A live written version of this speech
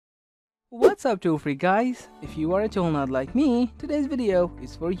What's up, tool freak guys? If you are a tool nut like me, today's video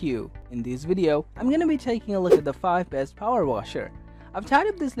is for you. In this video, I'm gonna be taking a look at the 5 best power washer. I've tied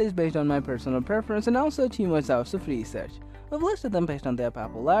up this list based on my personal preference and also 2 months hours of research. We've listed them based on their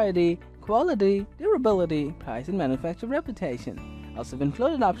popularity, quality, durability, price and manufacturer reputation. Also have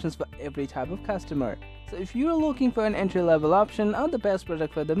included options for every type of customer. So if you are looking for an entry-level option or the best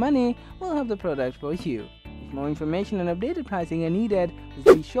product for the money, we'll have the product for you. If more information and updated pricing are needed,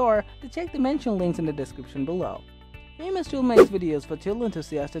 please be sure to check the mentioned links in the description below. Famous Tool makes videos for tool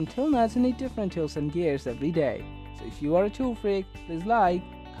enthusiasts and tool nuts who need different tools and gears every day. So if you are a tool freak, please like,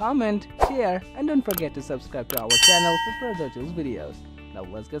 comment, share, and don't forget to subscribe to our channel for further tools videos. Now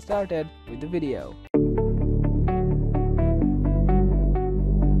let's get started with the video.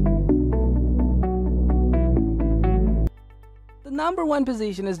 The number 1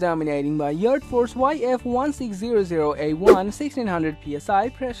 position is dominating by Yardforce YF1600A1 1600 PSI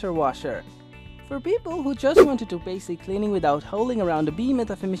pressure washer. For people who just want to do basic cleaning without holding around a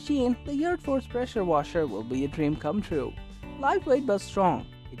behemoth of a machine, the Yardforce pressure washer will be a dream come true. Lightweight but strong,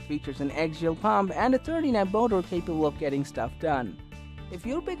 it features an axial pump and a 30-amp motor capable of getting stuff done. If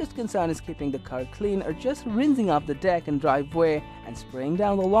your biggest concern is keeping the car clean or just rinsing off the deck and driveway and spraying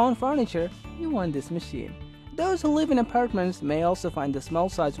down the lawn furniture, you want this machine. Those who live in apartments may also find the small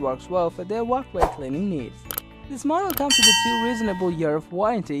size works well for their walkway cleaning needs. This model comes with a 2 reasonable year of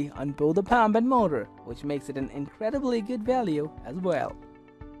warranty on both the pump and motor, which makes it an incredibly good value as well.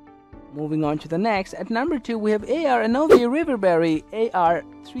 Moving on to the next, at number 2 we have Annovi Reverberi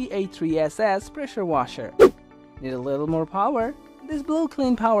AR383SS pressure washer. Need a little more power? This Blow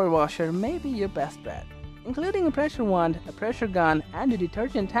Clean power washer may be your best bet. Including a pressure wand, a pressure gun, and a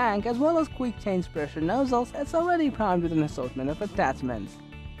detergent tank, as well as quick change pressure nozzles, it's already primed with an assortment of attachments.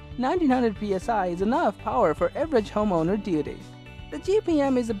 1900 PSI is enough power for average homeowner duties. The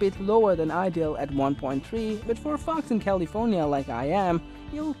GPM is a bit lower than ideal at 1.3, but for folks in California like I am,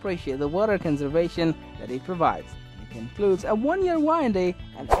 you'll appreciate the water conservation that it provides. It includes a 1-year warranty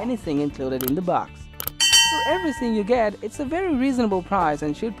and anything included in the box. For everything you get, it's a very reasonable price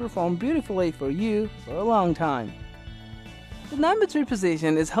and should perform beautifully for you for a long time. The number 3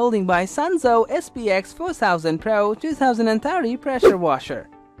 position is holding by Sunzo SPX 4000 Pro 2030 pressure washer.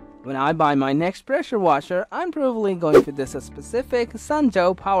 When I buy my next pressure washer, I'm probably going for this specific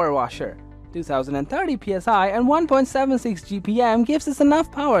Sunzo power washer. 2030 PSI and 1.76 GPM gives us enough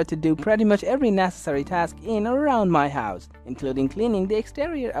power to do pretty much every necessary task in or around my house, including cleaning the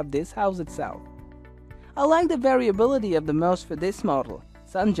exterior of this house itself. I like the variability of the most for this model.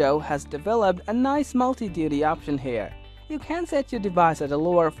 Sunzo has developed a nice multi-duty option here. You can set your device at a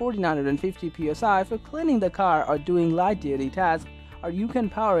lower 1450 PSI for cleaning the car or doing light-duty tasks, or you can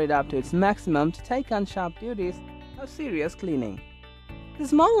power it up to its maximum to take on shop duties or serious cleaning.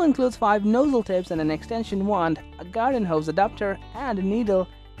 This model includes 5 nozzle tips and an extension wand, a garden hose adapter, and a needle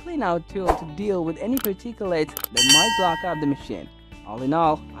clean-out tool to deal with any particulates that might block out the machine. All in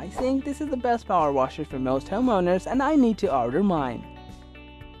all, I think this is the best power washer for most homeowners and I need to order mine.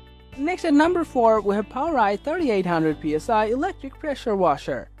 Next at number 4 we have PowRyte 3800 PSI electric pressure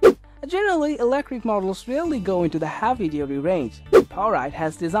washer. Generally, electric models rarely go into the heavy-duty range, but PowRyte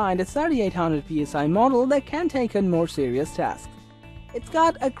has designed a 3800 PSI model that can take on more serious tasks. It's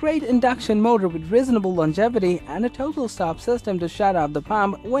got a great induction motor with reasonable longevity and a total stop system to shut off the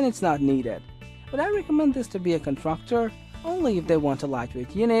pump when it's not needed. But I recommend this to be a constructor only if they want a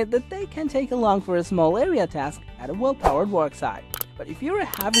lightweight unit that they can take along for a small area task at a well-powered worksite. But if you're a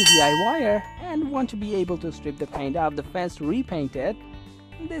heavy DIYer and want to be able to strip the paint off the fence to repaint it,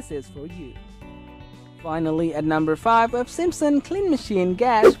 this is for you. Finally, at number 5 we have Simpson Clean Machine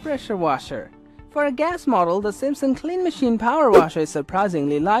Gas Pressure Washer. For a gas model, the Simpson Clean Machine Power Washer is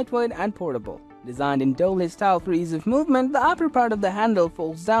surprisingly lightweight and portable. Designed in dolly style for ease of movement, the upper part of the handle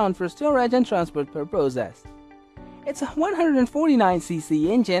folds down for storage and transport purposes. Its 149cc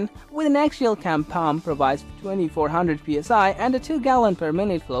engine with an axial cam pump provides 2400 psi and a 2 gallon per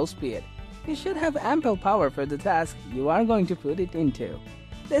minute flow speed. You should have ample power for the task you are going to put it into.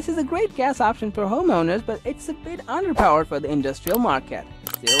 This is a great gas option for homeowners, but it's a bit underpowered for the industrial market.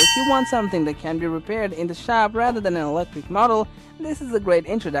 Still, if you want something that can be repaired in the shop rather than an electric model, this is a great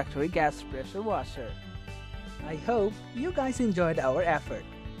introductory gas pressure washer. I hope you guys enjoyed our effort.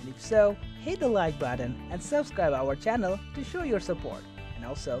 And if so, hit the like button and subscribe our channel to show your support. And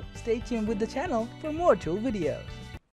also, stay tuned with the channel for more tool videos.